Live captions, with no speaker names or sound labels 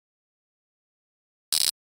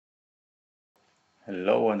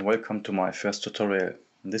Hello and welcome to my first tutorial.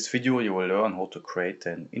 In this video you will learn how to create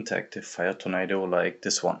an interactive fire tornado like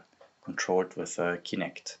this one, controlled with a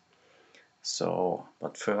Kinect.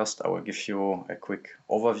 But first I will give you a quick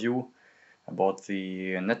overview about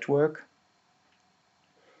the network.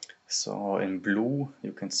 So in blue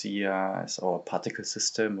you can see is our particle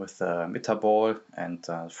system with the emitter ball and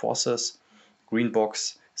forces. Green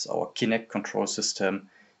box is our Kinect Control system.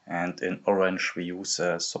 And in orange we use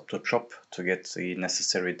SOP2CHOP to get the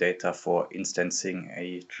necessary data for instancing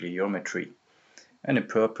a geometry. And in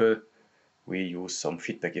purple we use some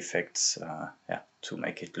feedback effects to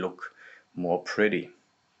make it look more pretty.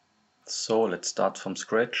 So let's start from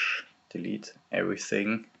scratch, delete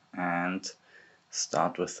everything and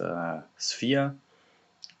start with a sphere,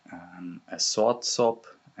 a sort SOP,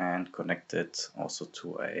 and connect it also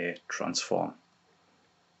to a transform.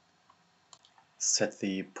 Set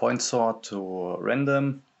the point sort to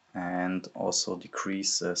random and also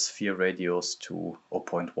decrease the sphere radius to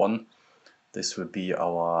 0.1. This will be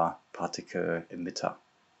our particle emitter.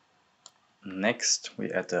 Next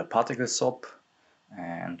we add a particle SOP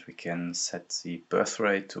and we can set the birth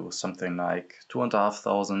rate to something like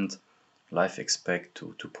 2,500, life expect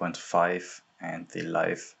to 2.5 and the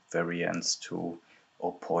life variance to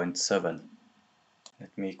 0.7.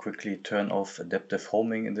 Let me quickly turn off adaptive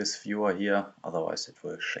homing in this viewer here, otherwise it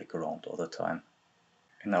will shake around all the time.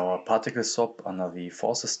 In our particle SOP under the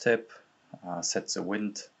forces tab, set the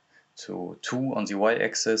wind to 2 on the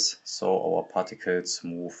y-axis, so our particles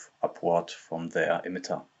move upward from their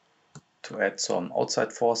emitter. To add some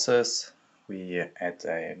outside forces, we add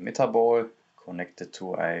a emitter ball connected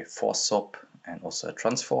to a force SOP and also a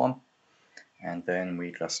transform, and then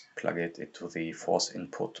we just plug it into the force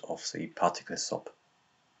input of the particle SOP.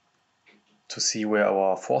 To see where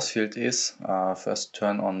our force field is, first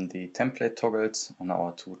turn on the template toggles on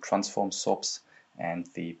our two transform SOPs and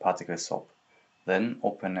the particle SOP. Then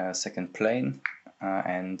open a second plane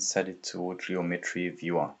and set it to geometry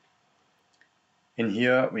viewer. In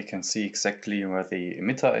here we can see exactly where the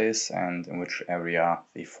emitter is and in which area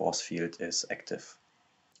the force field is active.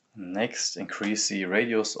 Next, increase the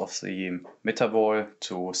radius of the emitter ball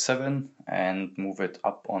to 7 and move it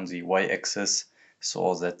up on the y-axis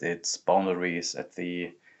so that its boundary is at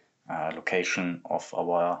the location of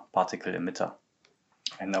our particle emitter.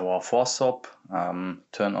 In our force SOP,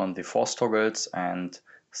 turn on the force toggles and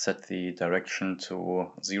set the direction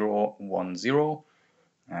to 0, 1, 0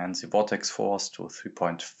 and the vortex force to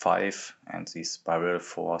 3.5 and the spiral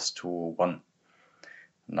force to 1.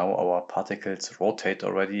 Now our particles rotate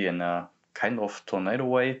already in a kind of tornado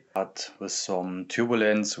way, but with some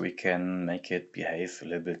turbulence we can make it behave a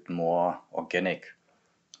little bit more organic.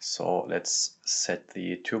 So let's set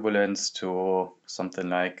the turbulence to something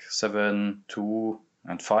like 7, 2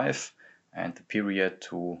 and 5 and the period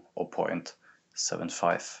to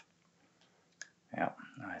 0.75. Yeah,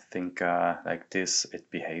 I think like this it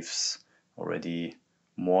behaves already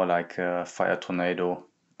more like a fire tornado,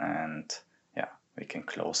 and yeah, we can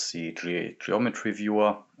close the geometry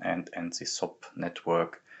viewer and end the SOP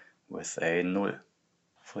network with a null.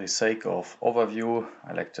 For the sake of overview,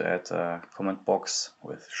 I like to add a comment box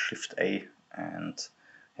with Shift A and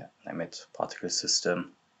name it particle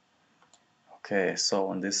system. Okay, so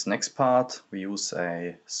on this next part we use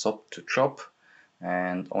a SOP2CHOP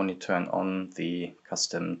and only turn on the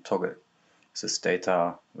custom toggle. With this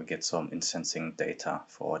data we get some instancing data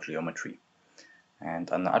for geometry.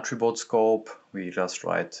 And under attribute scope we just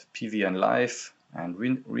write PV and life and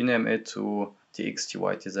rename it to dx, dy,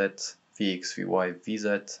 dz, vx, vy,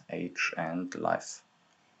 vz, h and life.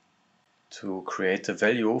 To create a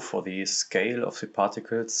value for the scale of the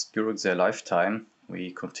particles during their lifetime,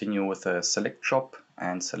 we continue with a select chop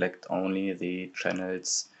and select only the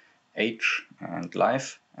channels H and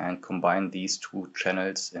life and combine these two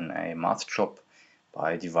channels in a math chop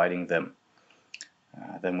by dividing them.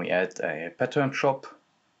 Then we add a pattern chop,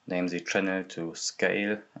 name the channel to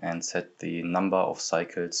scale and set the number of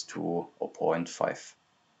cycles to 0.5.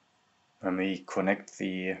 When we connect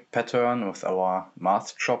the pattern with our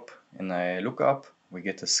math chop in a lookup, we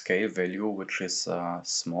get a scale value which is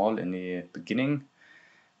small in the beginning,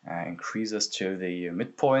 increases till the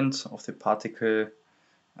midpoint of the particle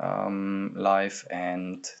life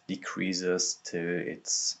and decreases till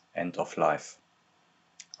its end of life.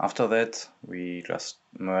 After that we just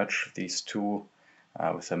merge these two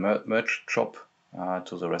with a merge chop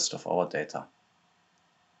to the rest of our data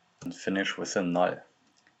and finish with a null.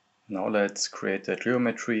 Now let's create a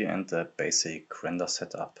geometry and a basic render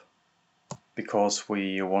setup. Because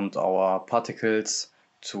we want our particles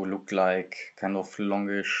to look like kind of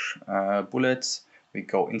longish bullets, we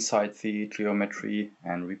go inside the geometry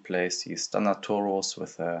and replace the standard torus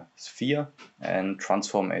with a sphere and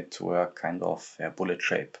transform it to a kind of bullet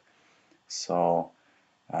shape. So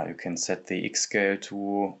you can set the X scale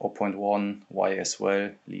to 0.1, Y as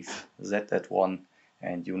well, leave Z at 1,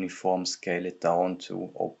 and uniform scale it down to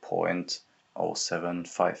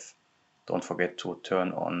 0.075. Don't forget to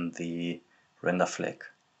turn on the render flag.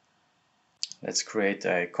 Let's create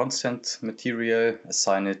a constant material,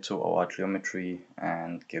 assign it to our geometry,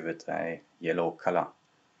 and give it a yellow color.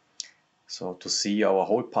 So to see our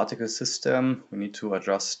whole particle system, we need to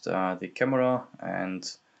adjust the camera and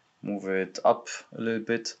move it up a little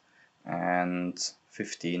bit and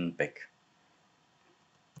 15 back.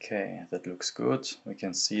 Okay, that looks good. We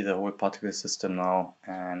can see the whole particle system now,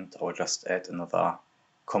 and I'll just add another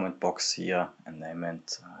comment box here and name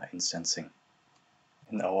it instancing.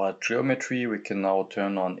 In our geometry, we can now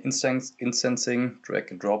turn on instancing,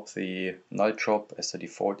 drag and drop the null job as the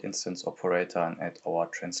default instance operator, and add our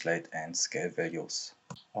translate and scale values.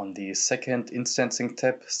 On the second instancing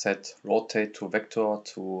tab, set rotate to vector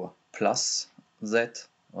to plus z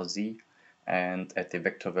or z, and add the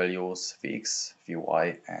vector values vx,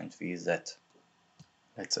 vy, and vz.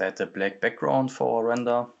 Let's add a black background for our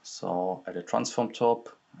render. So at the transform top,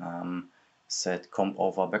 set comp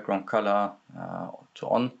over background color to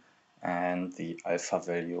on, and the alpha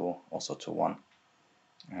value also to 1.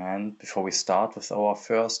 And before we start with our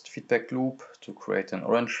first feedback loop, to create an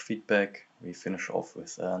orange feedback, we finish off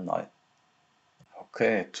with a null.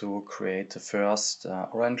 Okay, to create the first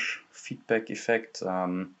orange feedback effect,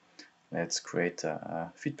 let's create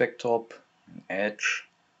a feedback top, an edge,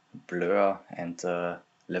 blur, and a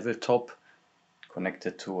level top, connect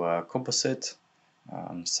it to a composite,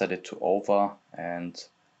 set it to over, and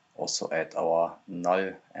also add our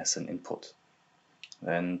null as an input.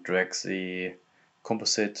 Then drag the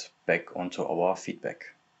composite back onto our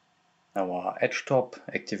feedback. Our edge top,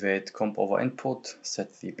 activate comp over input,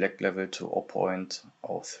 set the black level to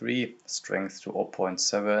 0.03, strength to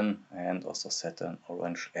 0.7, and also set an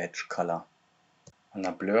orange edge color.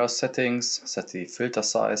 Under blur settings, set the filter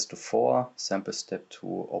size to 4, sample step to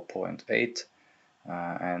 0.8,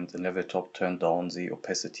 and in level top turn down the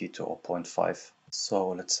opacity to 0.5. So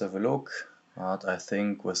let's have a look. But I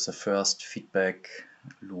think with the first feedback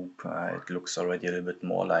loop it looks already a little bit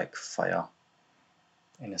more like fire.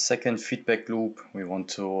 In the second feedback loop we want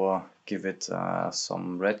to give it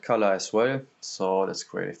some red color as well. So let's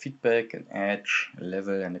create a feedback, an edge, a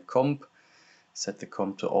level, and a comp. Set the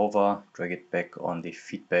comp to over, drag it back on the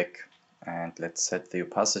feedback, and let's set the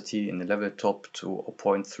opacity in the level top to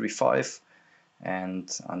 0.35.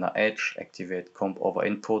 And under edge, activate comp over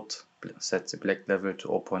input, set the black level to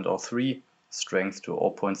 0.03, strength to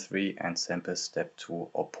 0.3, and sample step to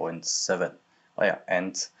 0.7. Oh yeah,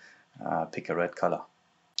 and pick a red color.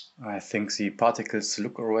 I think the particles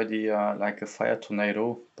look already like a fire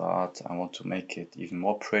tornado, but I want to make it even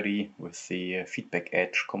more pretty with the feedback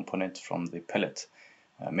edge component from the palette.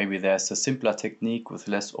 Maybe there's a simpler technique with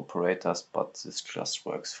less operators, but this just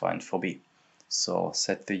works fine for me. So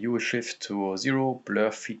set the hue shift to 0,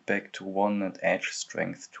 blur feedback to 1, and edge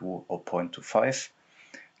strength to 0.25.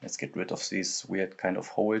 Let's get rid of these weird kind of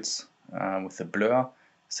holes with the blur.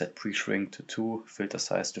 Set pre-shrink to 2, filter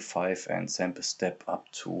size to 5, and sample step up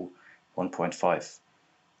to 1.5.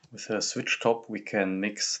 With a switch top we can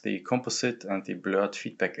mix the composite and the blurred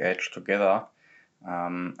feedback edge together,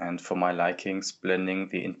 and for my likings blending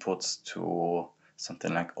the inputs to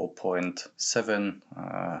something like 0.7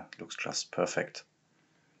 looks just perfect.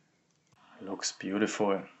 Looks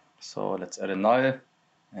beautiful. So let's add a null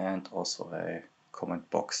and also a comment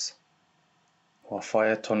box. Our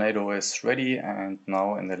fire tornado is ready, and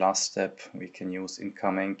now in the last step we can use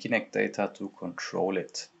incoming Kinect data to control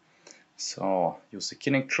it. So use the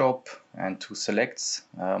Kinect job and two selects,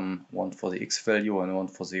 one for the X value and one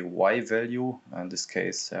for the Y value, in this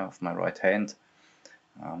case of my right hand.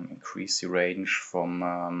 Increase the range from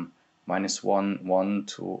 -1, 1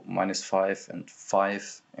 to -5 and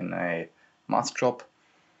 5 in a mask job,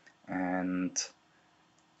 and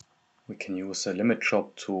we can use a limit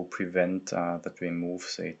job to prevent that we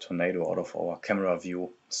move the tornado out of our camera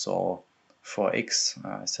view. So for X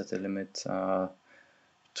I set the limit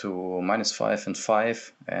to -5 and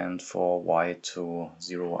 5, and for Y to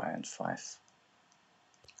 0 and 5.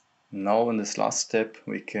 Now in this last step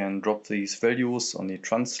we can drop these values on the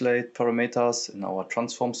translate parameters in our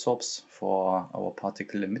transform sobs for our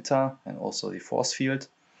particle emitter and also the force field.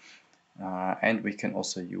 And we can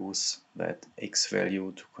also use that X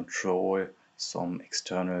value to control some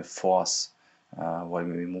external force while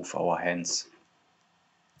we move our hands.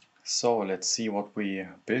 So let's see what we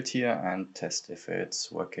built here and test if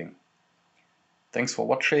it's working. Thanks for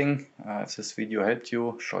watching. If this video helped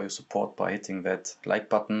you, show your support by hitting that like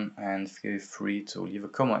button and feel free to leave a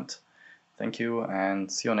comment. Thank you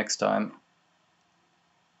and see you next time.